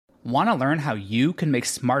Want to learn how you can make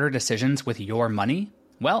smarter decisions with your money?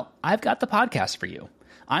 Well, I've got the podcast for you.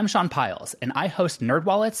 I'm Sean Piles, and I host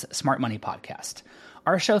NerdWallet's Smart Money Podcast.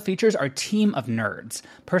 Our show features our team of nerds,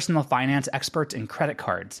 personal finance experts in credit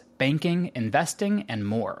cards, banking, investing, and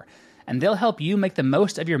more. And they'll help you make the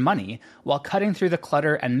most of your money while cutting through the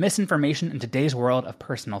clutter and misinformation in today's world of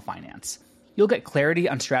personal finance. You'll get clarity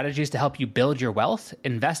on strategies to help you build your wealth,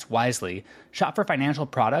 invest wisely, shop for financial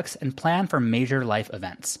products, and plan for major life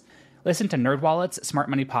events. Listen to NerdWallet's Smart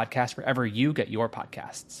Money Podcast wherever you get your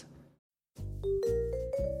podcasts.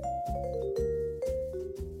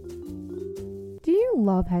 Do you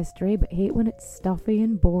love history but hate when it's stuffy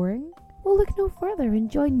and boring? Well, look no further and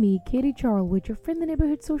join me, Katie Charlwood, your friendly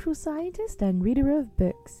neighbourhood social scientist and reader of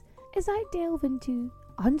books, as I delve into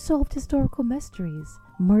unsolved historical mysteries,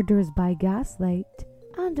 murders by gaslight,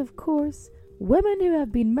 and of course, women who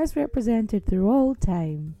have been misrepresented through all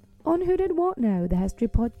time. On Who Did What Now, the history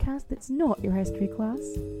podcast that's not your history class.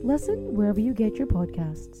 Listen wherever you get your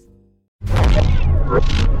podcasts.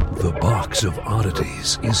 The Box of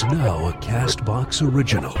Oddities is now a CastBox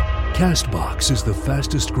original. CastBox is the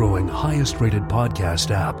fastest-growing, highest-rated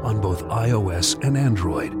podcast app on both iOS and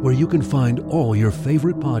Android, where you can find all your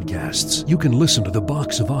favorite podcasts. You can listen to The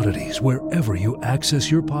Box of Oddities wherever you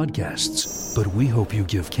access your podcasts. But we hope you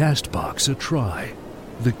give CastBox a try.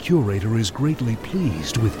 The curator is greatly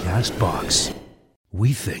pleased with CastBox.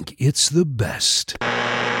 We think it's the best.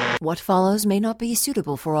 What follows may not be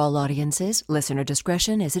suitable for all audiences. Listener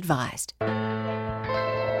discretion is advised.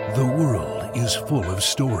 The world is full of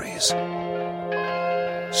stories.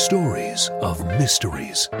 Stories of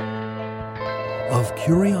mysteries, of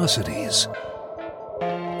curiosities,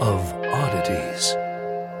 of oddities.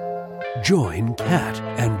 Join Kat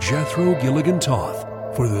and Jethro Gilligan Toth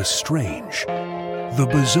for the strange, the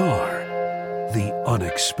bizarre, the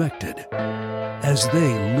unexpected, as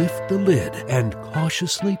they lift the lid and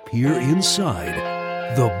cautiously peer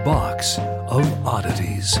inside the Box of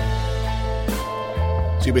Oddities.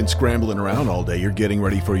 So you've been scrambling around all day. You're getting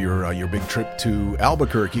ready for your big trip to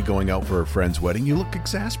Albuquerque, going out for a friend's wedding. You look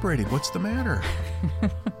exasperated. What's the matter?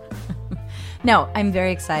 No, I'm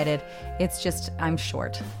very excited. It's just I'm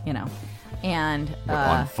short, And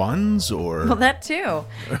on funds or well, that too.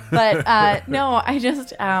 But no, I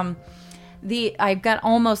just I've got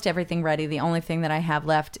almost everything ready. The only thing that I have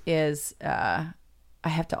left is I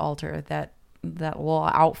have to alter that little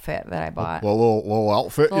outfit that I bought. Little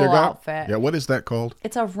outfit you got? Outfit. Yeah, what is that called?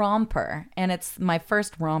 It's a romper, and it's my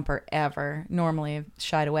first romper ever. Normally I've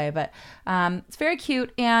shied away, but it's very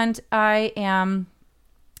cute, and I am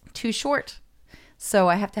too short. So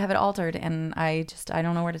I have to have it altered, and I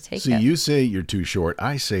don't know where to take it. See, you say you're too short.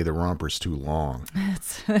 I say the romper's too long.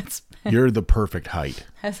 It's You're the perfect height.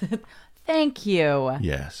 Thank you.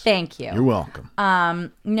 Yes. Thank you. You're welcome.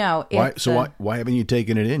 No. Why haven't you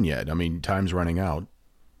taken it in yet? I mean, time's running out.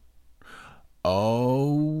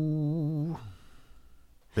 Oh,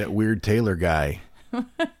 that weird tailor guy.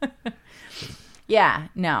 Yeah.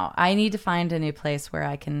 No, I need to find a new place where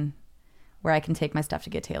I can take my stuff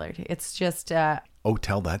to get tailored. It's just.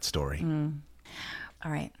 Tell that story.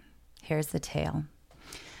 All right. Here's the tale.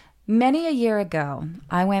 Many a year ago,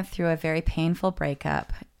 I went through a very painful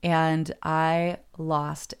breakup, and I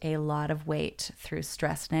lost a lot of weight through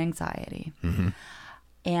stress and anxiety. Mm-hmm.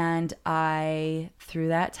 And I, through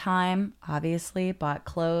that time, obviously bought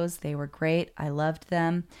clothes. They were great. I loved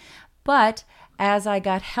them. But as I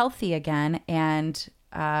got healthy again and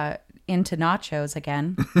into nachos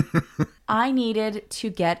again, I needed to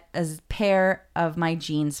get a pair of my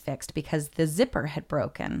jeans fixed because the zipper had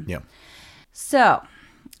broken. Yeah. So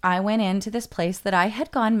I went into this place that I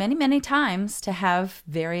had gone many, many times to have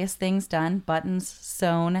various things done, buttons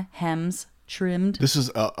sewn, hems trimmed. This is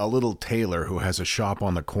a little tailor who has a shop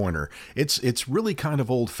on the corner. It's really kind of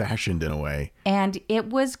old-fashioned in a way. And it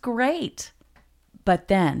was great. But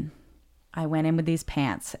then I went in with these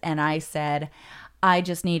pants and I said, I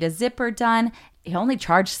just need a zipper done. He only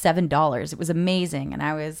charged $7. It was amazing. And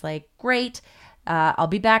I was like, great. I'll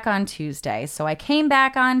be back on Tuesday. So I came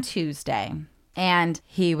back on Tuesday. And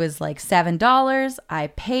he was like $7. I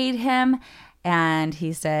paid him, and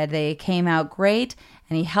he said they came out great.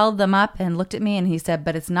 And he held them up and looked at me, and he said,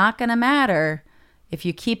 but it's not going to matter if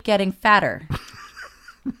you keep getting fatter.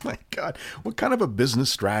 My God, what kind of a business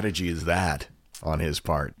strategy is that on his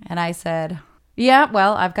part? And I said, yeah,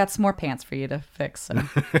 well, I've got some more pants for you to fix. So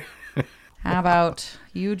how about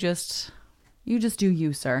you just do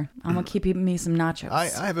you, sir. I'm going to keep eating me some nachos.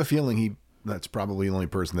 I have a feeling that's probably the only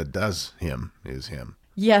person that does him is him.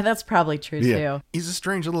 Yeah, that's probably true too. He's a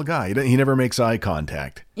strange little guy. He never makes eye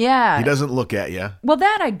contact. Yeah. He doesn't look at you. Well,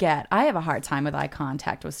 that I get. I have a hard time with eye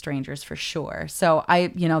contact with strangers for sure. So I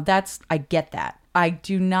get that. I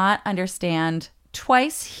do not understand.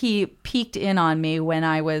 Twice he peeked in on me when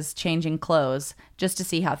I was changing clothes just to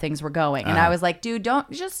see how things were going. And I was like, dude,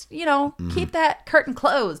 don't just, keep that curtain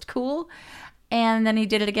closed. Cool. And then he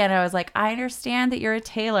did it again. I was like, I understand that you're a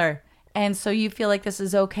tailor. And so you feel like this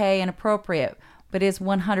is okay and appropriate, but it's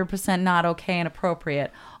 100% not okay and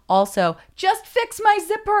appropriate. Also, just fix my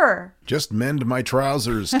zipper. Just mend my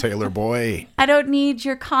trousers, tailor boy. I don't need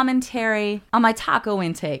your commentary on my taco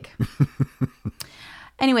intake.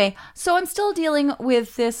 Anyway, so I'm still dealing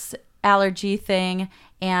with this allergy thing,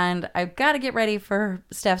 and I've got to get ready for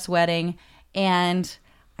Steph's wedding, and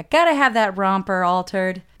I got to have that romper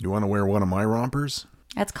altered. You want to wear one of my rompers?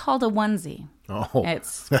 That's called a onesie. Oh,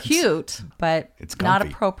 it's cute, but it's not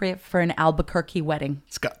appropriate for an Albuquerque wedding.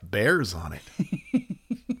 It's got bears on it.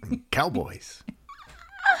 And cowboys.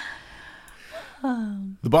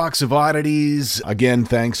 The Box of Oddities. Again,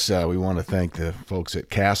 thanks. We want to thank the folks at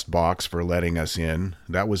CastBox for letting us in.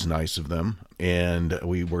 That was nice of them. And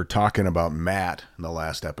we were talking about Matt in the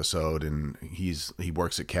last episode, and he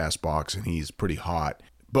works at CastBox, and he's pretty hot.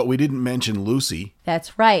 But we didn't mention Lucy.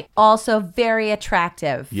 That's right. Also very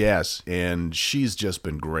attractive. Yes, and she's just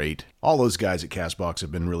been great. All those guys at CastBox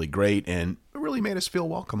have been really great, and it really made us feel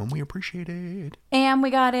welcome, and we appreciate it. And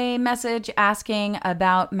we got a message asking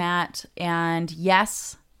about Matt, and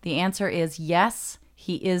yes, the answer is yes,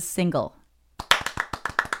 he is single.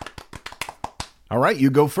 All right, you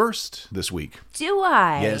go first this week. Do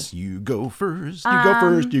I? Yes, you go first. You go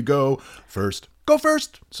first. You go first. Go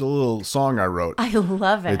first. It's a little song I wrote. I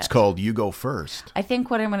love it. It's called You Go First. I think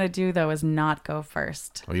what I'm going to do, though, is not go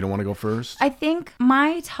first. Oh, you don't want to go first? I think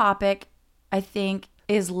my topic,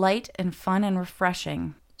 is light and fun and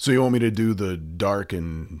refreshing. So you want me to do the dark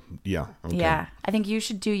and, yeah. Okay. Yeah. I think you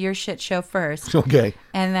should do your shit show first. Okay.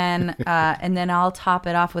 And then I'll top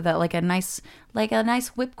it off with a nice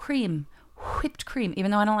whipped cream. Whipped cream, even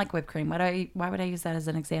though I don't like whipped cream. Why would I use that as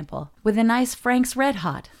an example? With a nice Frank's Red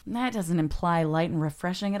Hot. That doesn't imply light and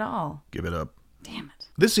refreshing at all. Give it up. Damn it.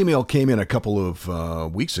 This email came in a couple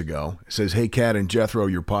of weeks ago. It says, "Hey, Kat and Jethro,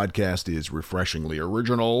 your podcast is refreshingly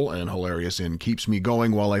original and hilarious and keeps me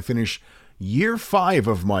going while I finish year 5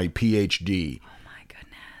 of my PhD. Oh, my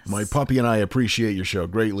goodness. My puppy and I appreciate your show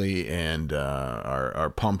greatly and are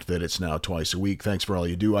pumped that it's now twice a week. Thanks for all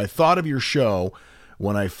you do. I thought of your show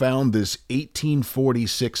when I found this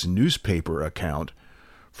 1846 newspaper account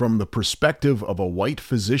from the perspective of a white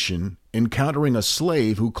physician encountering a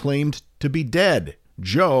slave who claimed to be dead.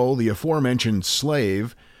 Joe, the aforementioned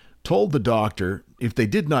slave, told the doctor if they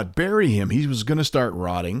did not bury him, he was going to start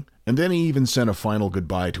rotting, and then he even sent a final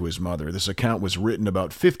goodbye to his mother. This account was written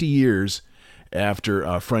about 50 years after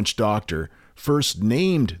a French doctor first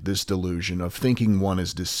named this delusion of thinking one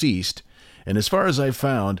is deceased, and as far as I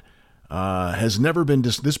found,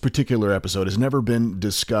 this particular episode has never been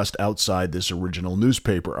discussed outside this original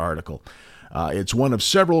newspaper article. It's one of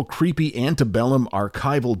several creepy antebellum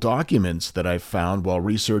archival documents that I found while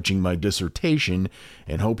researching my dissertation,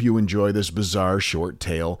 and hope you enjoy this bizarre short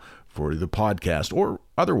tale for the podcast or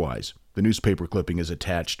otherwise. The newspaper clipping is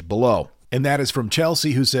attached below. And that is from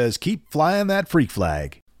Chelsea, who says, "Keep flying that freak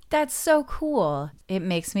flag." That's so cool. It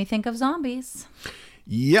makes me think of zombies.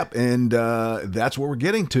 Yep, and that's what we're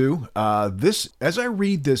getting to. As I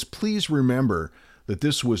read this, please remember that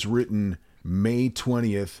this was written May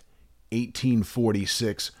 20th,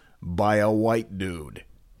 1846 by a white dude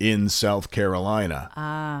in South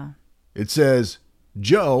Carolina. It says,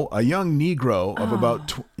 Joe, a young Negro of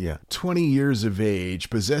about 20 years of age,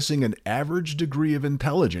 possessing an average degree of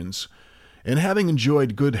intelligence and having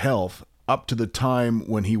enjoyed good health up to the time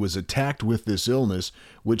when he was attacked with this illness,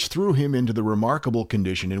 which threw him into the remarkable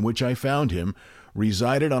condition in which I found him,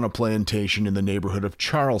 resided on a plantation in the neighborhood of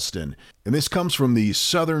Charleston. And this comes from the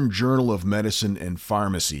Southern Journal of Medicine and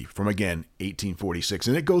Pharmacy from, again, 1846.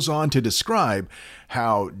 And it goes on to describe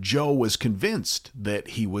how Joe was convinced that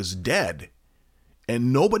he was dead.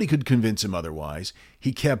 And nobody could convince him otherwise.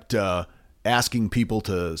 He kept asking people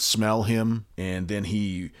to smell him, and then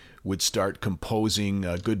he would start composing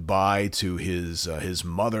a goodbye to his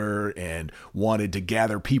mother and wanted to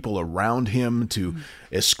gather people around him to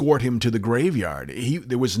escort him to the graveyard.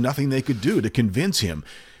 There was nothing they could do to convince him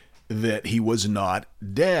that he was not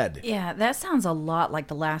dead. Yeah, that sounds a lot like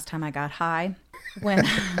the last time I got high when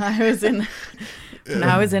I was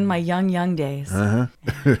in my young days.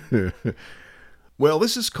 Well,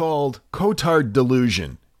 this is called Cotard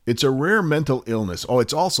delusion. It's a rare mental illness. Oh,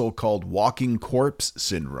 it's also called walking corpse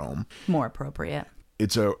syndrome. More appropriate.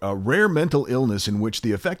 It's a rare mental illness in which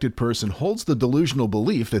the affected person holds the delusional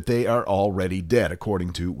belief that they are already dead,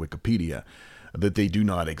 according to Wikipedia, that they do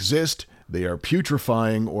not exist, they are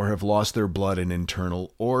putrefying, or have lost their blood and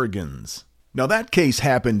internal organs. Now, that case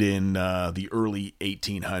happened in the early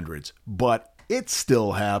 1800s, but it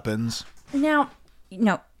still happens. Now,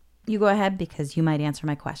 no, you go ahead because you might answer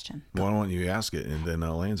my question. Why don't you ask it and then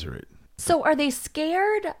I'll answer it? So are they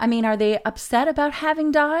scared? I mean, are they upset about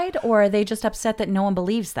having died, or are they just upset that no one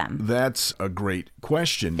believes them? That's a great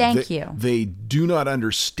question. Thank you. They do not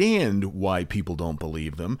understand why people don't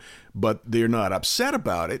believe them, but they're not upset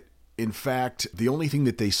about it. In fact, the only thing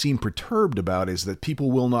that they seem perturbed about is that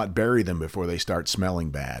people will not bury them before they start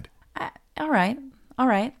smelling bad. All right.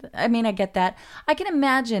 I mean, I get that. I can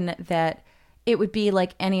imagine that it would be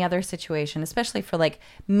like any other situation, especially for like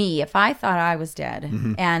me. If I thought I was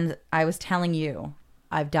dead and I was telling you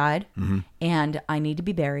I've died and I need to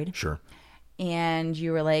be buried. Sure. And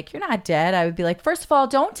you were like, you're not dead. I would be like, first of all,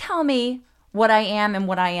 don't tell me what I am and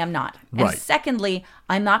what I am not. And Right. secondly,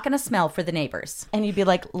 I'm not going to smell for the neighbors. And you'd be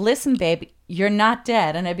like, listen, babe, you're not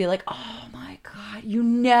dead. And I'd be like, oh my God, you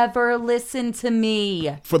never listen to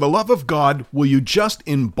me. For the love of God, will you just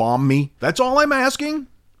embalm me? That's all I'm asking.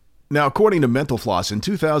 Now, according to Mental Floss, in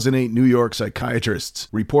 2008, New York psychiatrists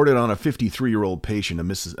reported on a 53-year-old patient,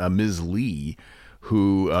 a Ms. Lee,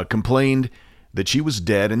 who complained that she was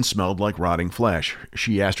dead and smelled like rotting flesh.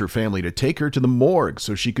 She asked her family to take her to the morgue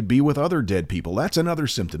so she could be with other dead people. That's another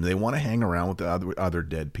symptom. They want to hang around with the other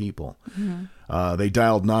dead people. They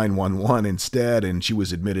dialed 911 instead, and she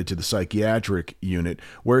was admitted to the psychiatric unit,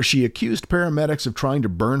 where she accused paramedics of trying to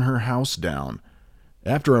burn her house down.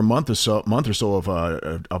 After a month or so of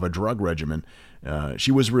a drug regimen,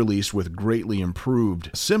 she was released with greatly improved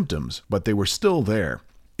symptoms, but they were still there.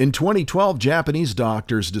 In 2012, Japanese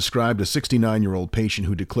doctors described a 69-year-old patient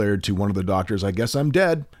who declared to one of the doctors, "I guess I'm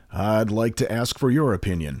dead. I'd like to ask for your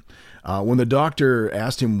opinion." When the doctor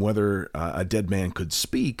asked him whether a dead man could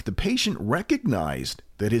speak, the patient recognized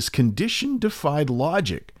that his condition defied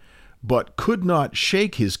logic, but could not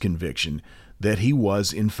shake his conviction that he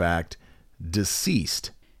was, in fact, deceased.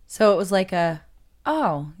 So it was like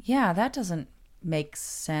oh, yeah, that doesn't make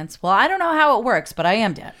sense. Well, I don't know how it works, but I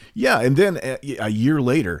am dead. Yeah, and then a year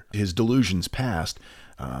later, his delusions passed.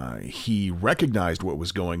 He recognized what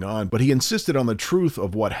was going on, but he insisted on the truth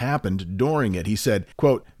of what happened during it. He said,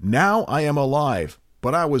 quote, "Now I am alive,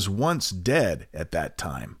 but I was once dead at that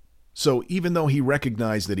time." So even though he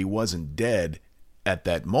recognized that he wasn't dead at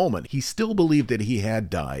that moment, he still believed that he had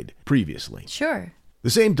died previously. Sure. The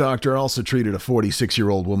same doctor also treated a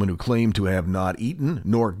 46-year-old woman who claimed to have not eaten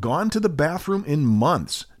nor gone to the bathroom in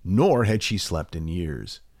months, nor had she slept in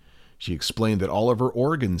years. She explained that all of her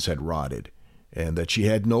organs had rotted, and that she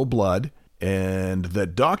had no blood, and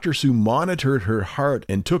that doctors who monitored her heart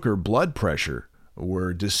and took her blood pressure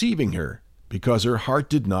were deceiving her because her heart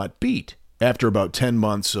did not beat. After about 10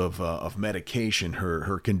 months of medication,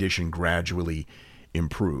 her condition gradually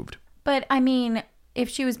improved. But I mean, if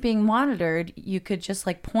she was being monitored, you could just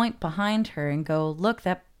like point behind her and go, look,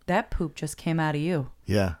 that poop just came out of you.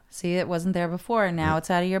 Yeah. See, it wasn't there before. Now it's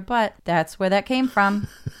out of your butt. That's where that came from.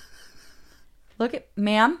 Look at,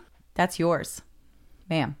 ma'am, that's yours.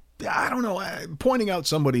 Ma'am. I don't know. Pointing out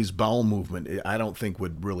somebody's bowel movement, I don't think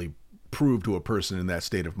would really prove to a person in that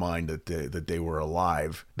state of mind that they were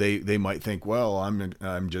alive. They might think, well,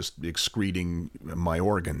 I'm just excreting my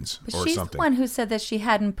organs But or she's something. the one who said that she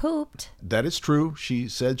hadn't pooped. That is true. She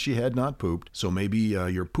said she had not pooped, so maybe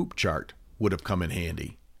your poop chart would have come in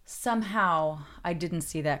handy. Somehow, I didn't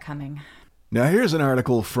see that coming. Now here's an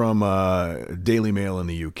article from Daily Mail in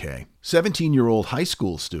the UK. 17-year-old high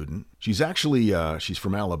school student. She's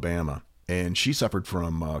from Alabama, and she suffered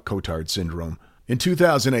from Cotard syndrome. In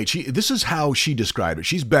 2008, this is how she described it.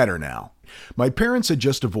 She's better now. "My parents had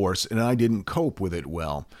just divorced, and I didn't cope with it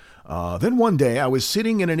well. Then one day, I was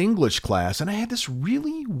sitting in an English class, and I had this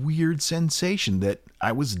really weird sensation that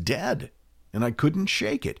I was dead, and I couldn't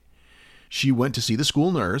shake it." She went to see the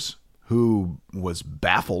school nurse, who was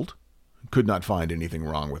baffled, could not find anything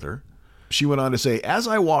wrong with her. She went on to say, "As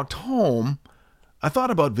I walked home, I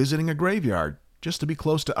thought about visiting a graveyard, just to be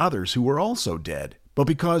close to others who were also dead. But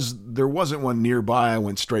because there wasn't one nearby, I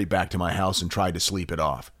went straight back to my house and tried to sleep it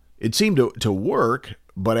off. It seemed to work,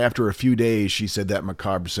 but after a few days, she said that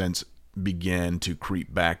macabre sense began to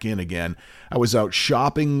creep back in again. I was out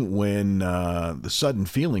shopping when the sudden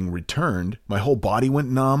feeling returned. My whole body went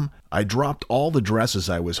numb. I dropped all the dresses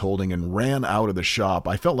I was holding and ran out of the shop.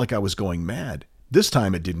 I felt like I was going mad. This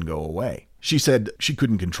time it didn't go away." She said she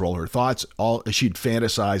couldn't control her thoughts. She'd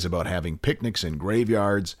fantasize about having picnics in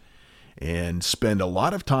graveyards, and spend a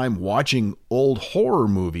lot of time watching old horror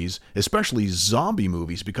movies, especially zombie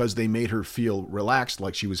movies, because they made her feel relaxed,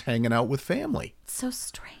 like she was hanging out with family. It's so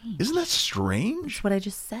strange. Isn't that strange? That's what I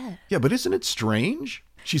just said. Yeah, but isn't it strange?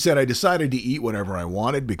 She said, I decided to eat whatever I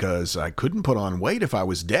wanted because I couldn't put on weight if I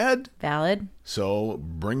was dead. Valid. So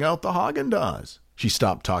bring out the Haagen-Dazs. She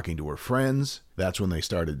stopped talking to her friends. That's when they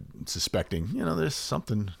started suspecting, there's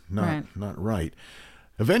something not right.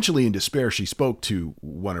 Eventually, in despair, she spoke to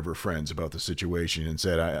one of her friends about the situation and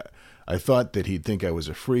said, I thought that he'd think I was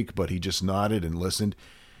a freak, but he just nodded and listened.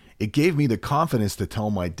 It gave me the confidence to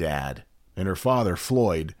tell my dad. And her father,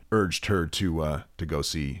 Floyd, urged her to go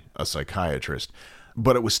see a psychiatrist.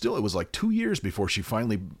 But it was like 2 years before she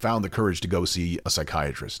finally found the courage to go see a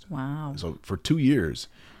psychiatrist. Wow. So for 2 years,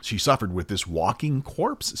 she suffered with this walking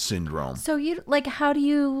corpse syndrome. So how do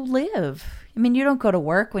you live? I mean, you don't go to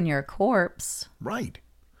work when you're a corpse. Right.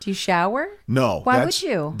 Do you shower? No. Why would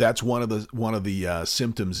you? That's one of the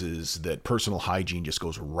symptoms is that personal hygiene just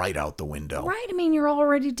goes right out the window. Right. I mean, you're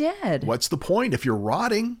already dead. What's the point if you're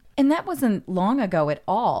rotting? And that wasn't long ago at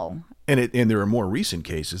all. And there are more recent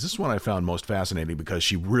cases. This is one I found most fascinating because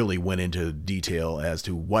she really went into detail as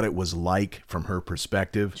to what it was like from her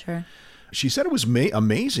perspective. Sure. She said it was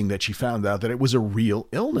amazing that she found out that it was a real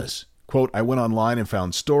illness. Quote, I went online and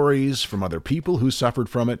found stories from other people who suffered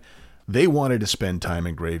from it. They wanted to spend time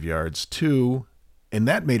in graveyards too. And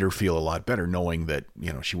that made her feel a lot better knowing that,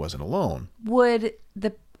 she wasn't alone. Would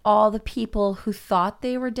all the people who thought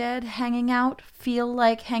they were dead hanging out feel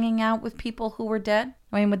like hanging out with people who were dead?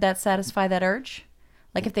 I mean, would that satisfy that urge?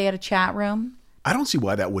 Like if they had a chat room? I don't see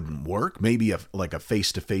why that wouldn't work. Maybe a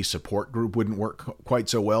face-to-face support group wouldn't work quite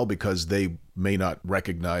so well because they may not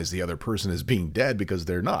recognize the other person as being dead because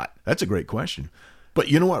they're not. That's a great question. But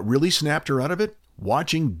you know what really snapped her out of it?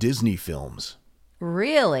 Watching Disney films.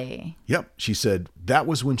 Really? Yep. She said that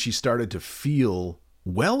was when she started to feel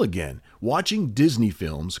well again. Watching Disney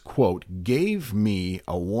films, quote, gave me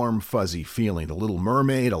a warm, fuzzy feeling. The Little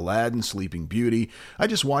Mermaid, Aladdin, Sleeping Beauty. I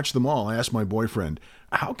just watched them all. I asked my boyfriend,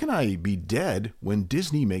 how can I be dead when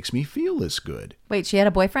Disney makes me feel this good? Wait, she had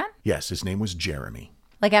a boyfriend? Yes, his name was Jeremy.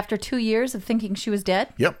 Like after 2 years of thinking she was dead?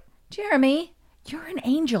 Yep. Jeremy, you're an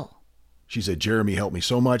angel. She said, Jeremy helped me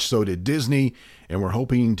so much, so did Disney, and we're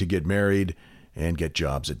hoping to get married and get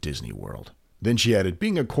jobs at Disney World. Then she added,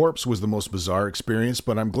 being a corpse was the most bizarre experience,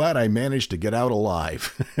 but I'm glad I managed to get out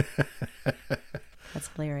alive. That's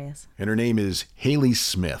hilarious. And her name is Haley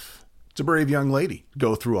Smith. It's a brave young lady.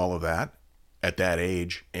 Go through all of that at that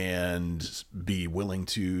age and be willing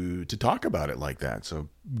to talk about it like that. So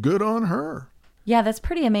good on her. Yeah, that's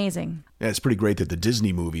pretty amazing. Yeah, it's pretty great that the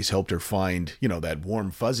Disney movies helped her find, that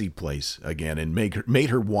warm, fuzzy place again and made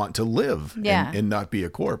her want to live and not be a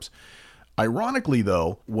corpse. Ironically,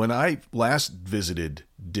 though, when I last visited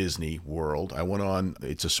Disney World, I went on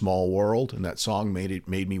It's a Small World, and that song made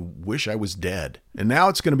me wish I was dead. And now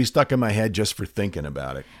it's going to be stuck in my head just for thinking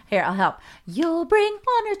about it. Here, I'll help. You'll bring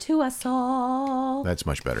honor to us all. That's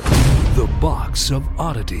much better. The Box of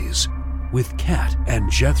Oddities with Kat and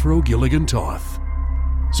Jethro Gilligan Toth.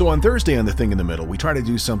 So on Thursday on The Thing in the Middle, we try to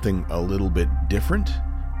do something a little bit different,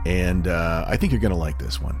 and I think you're going to like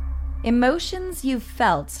this one. Emotions you've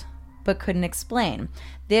felt but couldn't explain.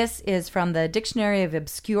 This is from the Dictionary of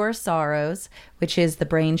Obscure Sorrows, which is the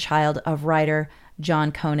brainchild of writer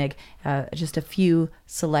John Koenig. Just a few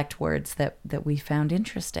select words that we found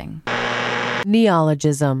interesting.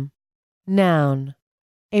 Neologism. Noun.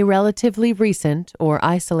 A relatively recent or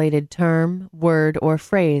isolated term, word, or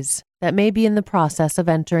phrase that may be in the process of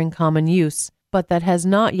entering common use, but that has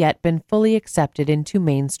not yet been fully accepted into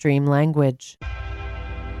mainstream language.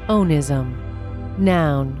 Onism.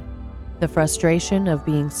 Noun. The frustration of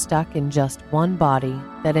being stuck in just one body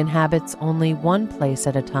that inhabits only one place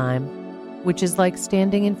at a time, which is like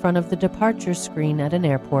standing in front of the departure screen at an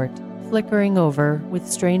airport, flickering over with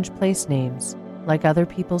strange place names, like other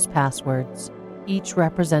people's passwords, each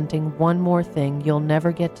representing one more thing you'll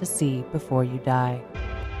never get to see before you die.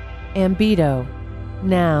 Ambedo.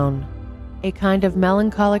 Noun. A kind of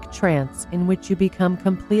melancholic trance in which you become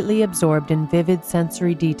completely absorbed in vivid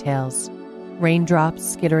sensory details. Raindrops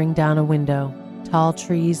skittering down a window, tall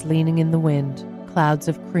trees leaning in the wind, clouds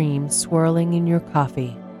of cream swirling in your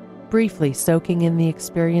coffee, briefly soaking in the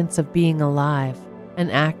experience of being alive,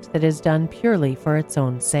 an act that is done purely for its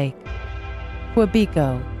own sake.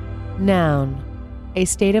 Quabico. Noun. A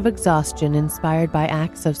state of exhaustion inspired by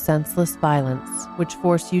acts of senseless violence, which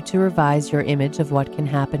force you to revise your image of what can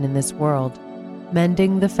happen in this world,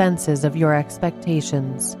 mending the fences of your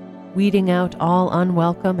expectations, weeding out all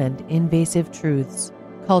unwelcome and invasive truths,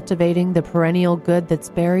 cultivating the perennial good that's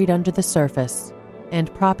buried under the surface,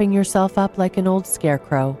 and propping yourself up like an old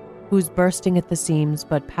scarecrow who's bursting at the seams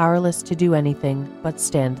but powerless to do anything but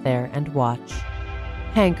stand there and watch.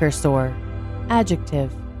 Hanker sore.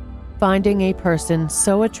 Adjective. Finding a person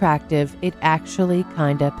so attractive it actually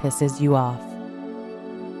kinda pisses you off.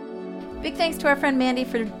 Big thanks to our friend Mandy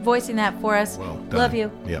for voicing that for us. Well done. Love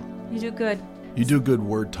you. Yep. You do good. You do good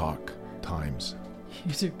word talk times.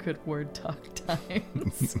 You do good word talk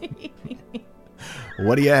times.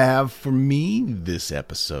 What do you have for me this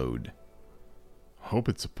episode? Hope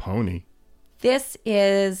it's a pony. This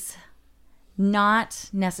is not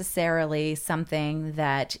necessarily something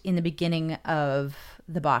that in the beginning of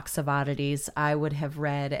the Box of Oddities I would have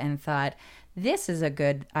read and thought, this is a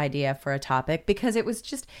good idea for a topic, because it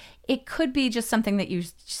could be just something that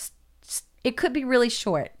it could be really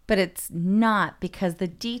short, but it's not, because the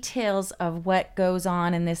details of what goes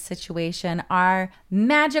on in this situation are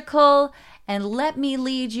magical, and let me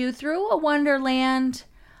lead you through a wonderland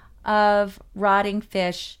of rotting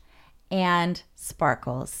fish and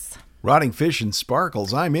sparkles. Rotting fish and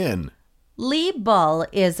sparkles, I'm in. Lee Bull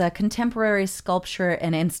is a contemporary sculpture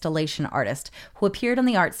and installation artist who appeared on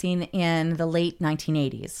the art scene in the late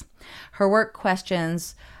 1980s. Her work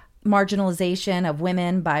questions marginalization of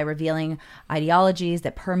women by revealing ideologies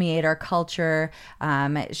that permeate our culture.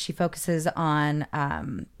 She focuses on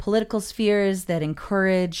political spheres that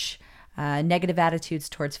encourage negative attitudes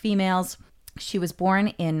towards females. She was born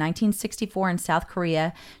in 1964 in South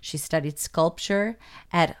Korea. She studied sculpture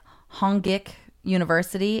at Hongik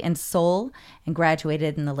University in Seoul and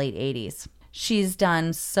graduated in the late 80s. She's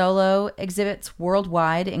done solo exhibits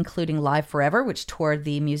worldwide, including Live Forever, which toured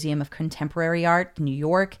the Museum of Contemporary Art in New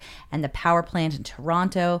York and the Power Plant in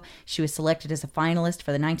Toronto. She was selected as a finalist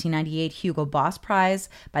for the 1998 Hugo Boss Prize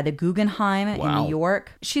by the Guggenheim in New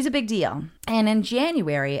York. She's a big deal. And in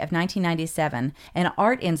January of 1997, an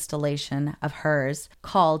art installation of hers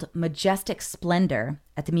called Majestic Splendor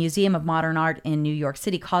at the Museum of Modern Art in New York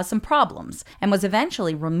City caused some problems and was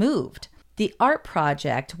eventually removed. The art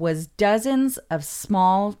project was dozens of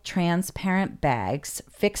small transparent bags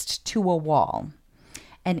fixed to a wall,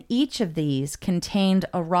 and each of these contained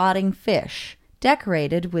a rotting fish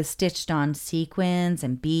decorated with stitched-on sequins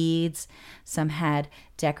and beads. Some had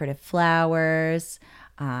decorative flowers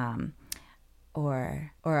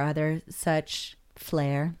or other such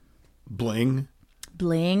flair. Bling.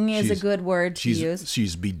 Bling is a good word to use.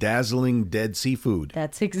 She's bedazzling dead seafood.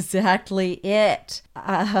 That's exactly it.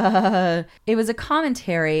 It was a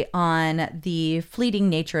commentary on the fleeting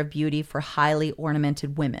nature of beauty for highly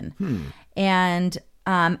ornamented women. And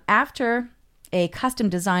after a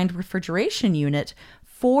custom-designed refrigeration unit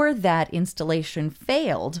for that installation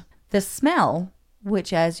failed, the smell,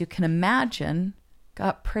 which as you can imagine,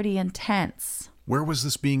 got pretty intense. Where was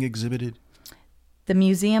this being exhibited? The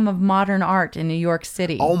Museum of Modern Art in New York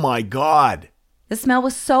City. Oh my God. The smell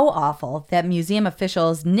was so awful that museum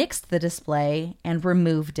officials nixed the display and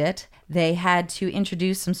removed it. They had to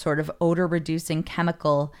introduce some sort of odor-reducing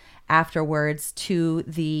chemical afterwards to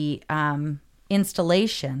the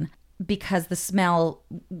installation because the smell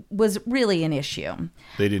was really an issue.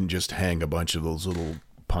 They didn't just hang a bunch of those little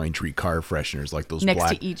pine tree car fresheners like those next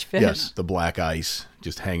to each fish. Yes, the black ice.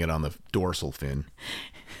 Just hang it on the dorsal fin.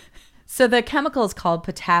 So the chemical is called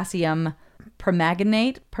potassium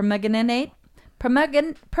permanganate.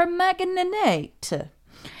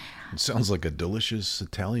 It sounds like a delicious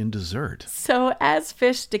Italian dessert. So as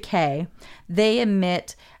fish decay, they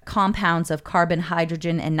emit compounds of carbon,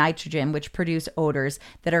 hydrogen, and nitrogen, which produce odors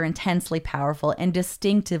that are intensely powerful and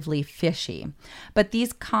distinctively fishy. But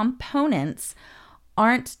these components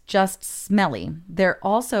aren't just smelly, they're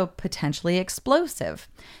also potentially explosive.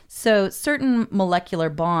 So certain molecular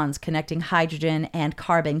bonds connecting hydrogen and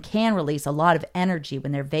carbon can release a lot of energy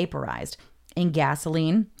when they're vaporized. In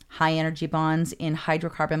gasoline, high energy bonds in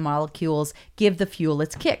hydrocarbon molecules give the fuel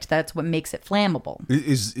its kick. That's what makes it flammable.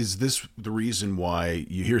 Is this the reason why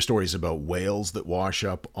you hear stories about whales that wash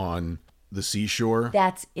up on the seashore?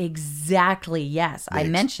 That's exactly, yes. I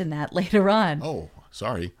mentioned that later on. Oh,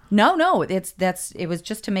 sorry. No, it was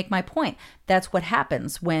just to make my point. That's what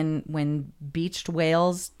happens when beached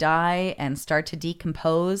whales die and start to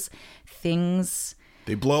decompose.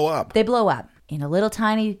 They blow up. They blow up in a little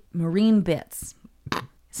tiny marine bits.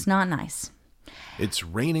 It's not nice. It's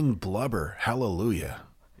raining blubber. Hallelujah.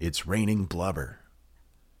 It's raining blubber.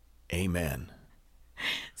 Amen.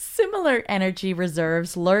 Similar energy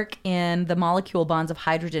reserves lurk in the molecule bonds of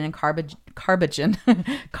hydrogen and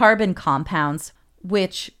carbon compounds,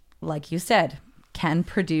 which, like you said, can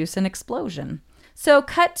produce an explosion. So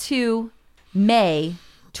cut to May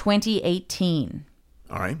 2018.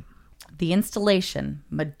 All right. The installation,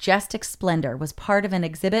 Majestic Splendor, was part of an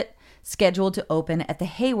exhibit scheduled to open at the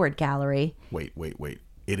Hayward Gallery. Wait.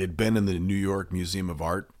 It had been in the New York Museum of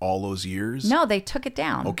Art all those years? No, they took it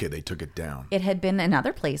down. Okay, they took it down. It had been in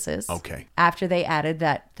other places. Okay. After they added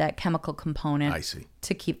that chemical component. I see.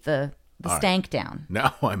 To keep the stank down.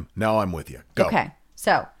 Now I'm with you. Go. Okay.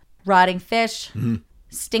 So, rotting fish,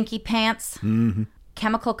 stinky pants,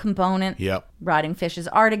 chemical component. Yep. Rotting fish's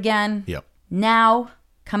art again. Yep. Now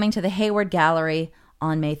coming to the Hayward Gallery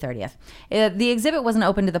on May 30th. The exhibit wasn't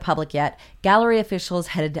open to the public yet. Gallery officials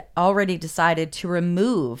had already decided to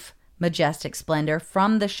remove Majestic Splendor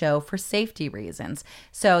from the show for safety reasons.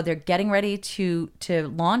 So they're getting ready to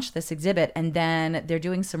launch this exhibit, and then they're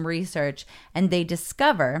doing some research, and they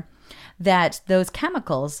discover that those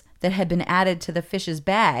chemicals that had been added to the fish's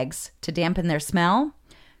bags to dampen their smell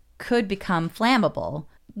could become flammable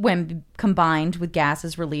when combined with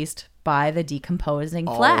gases released by the decomposing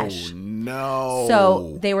flesh. Oh, no.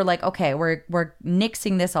 So they were like, okay, we're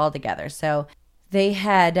nixing this all together. So they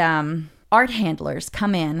had art handlers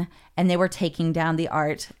come in, and they were taking down the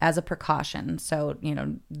art as a precaution. So,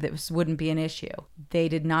 this wouldn't be an issue. They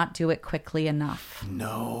did not do it quickly enough.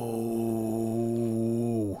 No.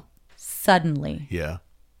 Suddenly. Yeah.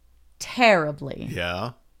 Terribly.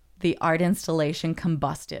 Yeah. The art installation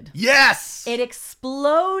combusted. Yes! It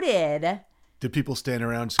exploded. Did people stand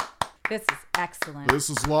around? This is excellent. This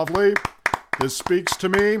is lovely. This speaks to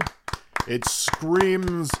me. It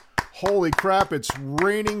screams, holy crap, it's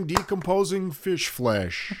raining decomposing fish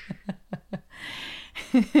flesh.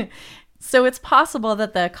 So it's possible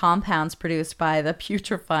that the compounds produced by the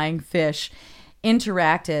putrefying fish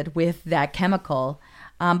interacted with that chemical.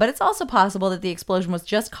 But it's also possible that the explosion was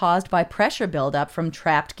just caused by pressure buildup from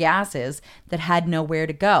trapped gases that had nowhere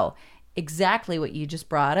to go. Exactly what you just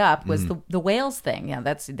brought up was the whales thing. Yeah,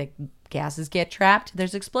 that's the gases get trapped.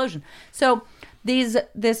 There's explosion. So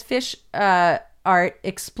this fish art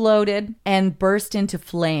exploded and burst into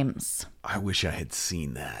flames. I wish I had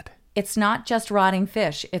seen that. It's not just rotting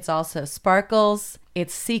fish. It's also sparkles.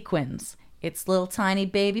 It's sequins. It's little tiny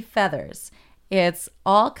baby feathers. It's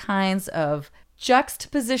all kinds of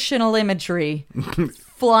juxtapositional imagery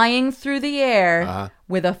flying through the air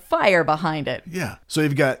with a fire behind it. Yeah. So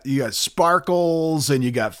you got sparkles and you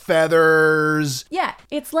got feathers. Yeah.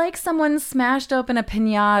 It's like someone smashed open a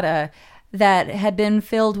piñata that had been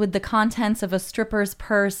filled with the contents of a stripper's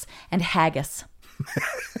purse and haggis.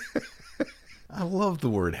 I love the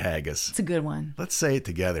word haggis. It's a good one. Let's say it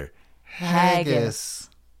together. Haggis.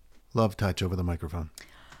 Love touch over the microphone.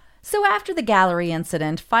 So after the gallery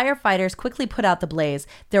incident, firefighters quickly put out the blaze.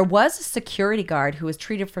 There was a security guard who was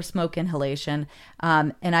treated for smoke inhalation,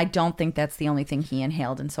 and I don't think that's the only thing he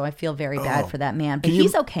inhaled, and so I feel very bad for that man. But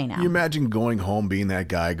he's okay now. Can you imagine going home, being that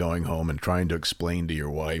guy going home and trying to explain to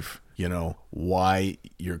your wife, why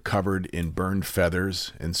you're covered in burned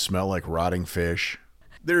feathers and smell like rotting fish?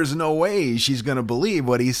 There's no way she's going to believe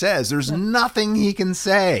what he says. There's nothing he can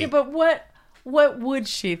say. Yeah, but what would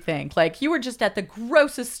she think? Like, you were just at the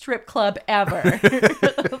grossest strip club ever.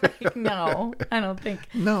 No, I don't think.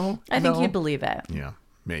 No. I think you'd believe it. Yeah,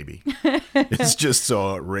 maybe. It's just so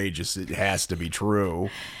outrageous. It has to be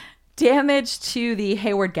true. Damage to the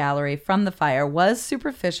Hayward Gallery from the fire was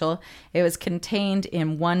superficial. It was contained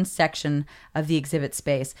in one section of the exhibit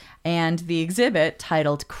space. And the exhibit,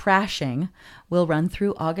 titled Crashing, will run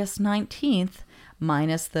through August 19th,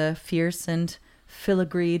 minus the fierce and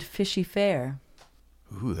filigreed fishy fare.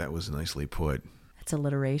 Ooh, that was nicely put. It's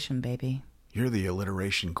alliteration, baby. You're the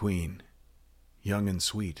alliteration queen. Young and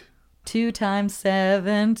sweet. 2 times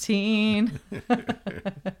 17.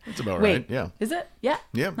 That's about Wait, right. Yeah. Is it? Yeah.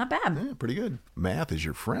 Yeah. Not bad. Yeah, pretty good. Math is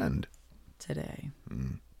your friend. Today.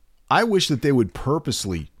 I wish that they would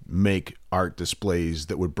purposely make art displays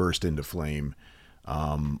that would burst into flame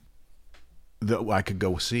that I could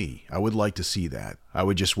go see. I would like to see that. I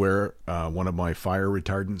would just wear one of my fire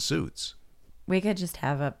retardant suits. We could just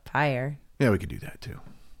have a fire. Yeah, we could do that too.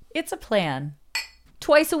 It's a plan.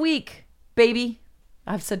 Twice a week, baby.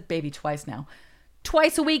 I've said baby twice now.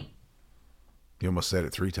 Twice a week. You almost said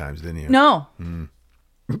it 3 times, didn't you? No.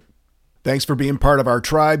 Thanks for being part of our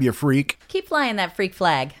tribe, you freak. Keep flying that freak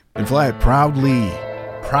flag. And fly it proudly.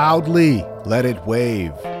 Proudly. Let it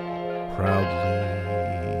wave. Proudly.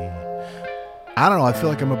 I don't know. I feel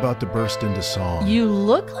like I'm about to burst into song. You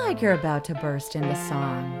look like you're about to burst into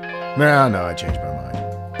song. No, I changed my mind.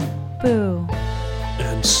 Boo.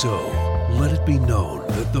 And so, let it be known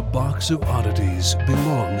that the Box of Oddities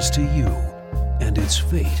belongs to you, and its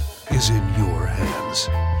fate is in your hands.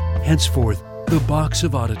 Henceforth, the Box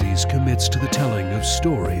of Oddities commits to the telling of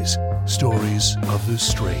stories of the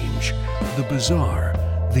strange, the bizarre,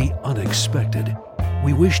 the unexpected.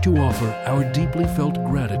 We wish to offer our deeply felt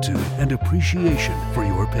gratitude and appreciation for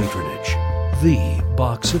your patronage.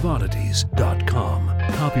 TheBoxOfOddities.com.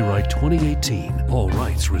 Copyright 2018. All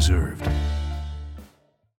rights reserved.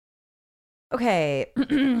 Okay.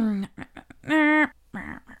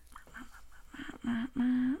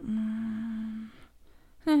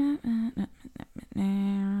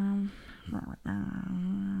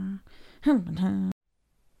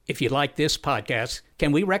 If you like this podcast,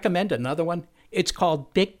 can we recommend another one? It's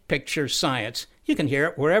called Big Picture Science. You can hear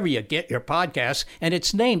it wherever you get your podcasts, and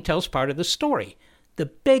its name tells part of the story. The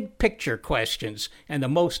big picture questions and the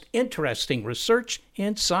most interesting research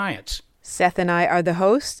in science. Seth and I are the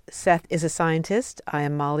hosts. Seth is a scientist. I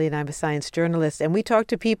am Molly, and I'm a science journalist. And we talk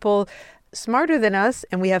to people smarter than us,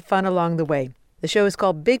 and we have fun along the way. The show is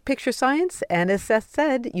called Big Picture Science, and as Seth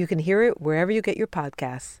said, you can hear it wherever you get your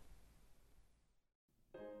podcasts.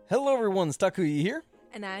 Hello everyone, it's Takuya here.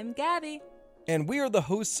 And I'm Gabby. And we are the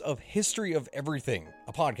hosts of History of Everything,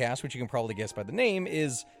 a podcast which you can probably guess by the name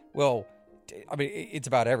is, well, it's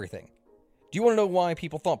about everything. Do you want to know why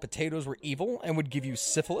people thought potatoes were evil and would give you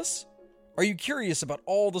syphilis? Are you curious about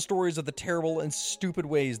all the stories of the terrible and stupid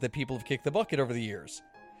ways that people have kicked the bucket over the years?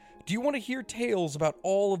 Do you want to hear tales about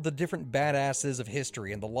all of the different badasses of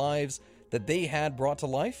history and the lives that they had brought to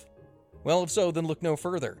life? Well, if so, then look no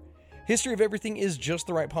further. History of Everything is just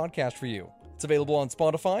the right podcast for you. It's available on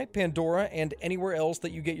Spotify, Pandora, and anywhere else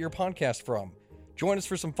that you get your podcast from. Join us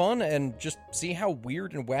for some fun and just see how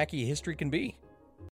weird and wacky history can be.